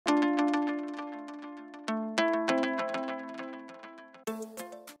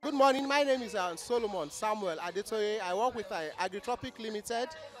morning. My name is Solomon Samuel Adetoye. I work with AgroTropic Ltd.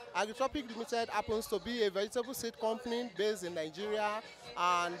 AgroTropic Ltd happens to be a vegetable seed company based in Nigeria,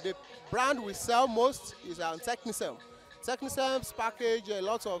 and the brand we sell most is Technisem. Technisem's package a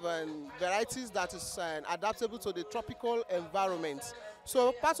lot of varieties that is adaptable to the tropical environment.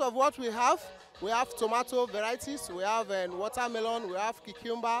 So part of what we have tomato varieties, we have watermelon, we have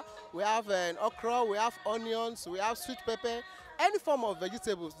cucumber, we have okra, we have onions, we have sweet pepper, any form of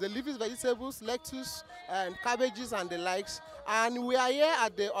vegetables, the leafy vegetables, lettuce, and cabbages and the likes. And we are here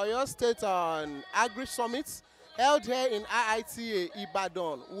at the Oyo State Agri Summit, held here in IITA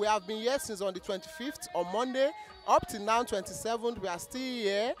Ibadan. We have been here since on the 25th on Monday up to now 27th. We are still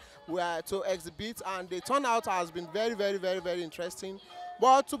here. We are to exhibit, and the turnout has been very interesting.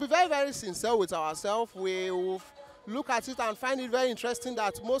 But to be very sincere with ourselves, we will look at it and find it very interesting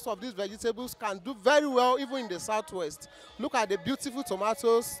that most of these vegetables can do very well even in the southwest. Look at the beautiful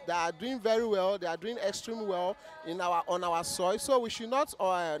tomatoes. They are doing very well. They are doing extremely well on our soil. So we should not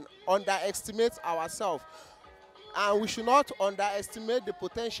underestimate ourselves. And we should not underestimate the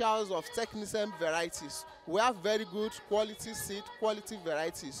potentials of Technisem varieties. We have very good quality seed, quality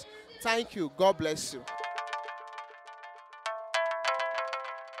varieties. Thank you. God bless you.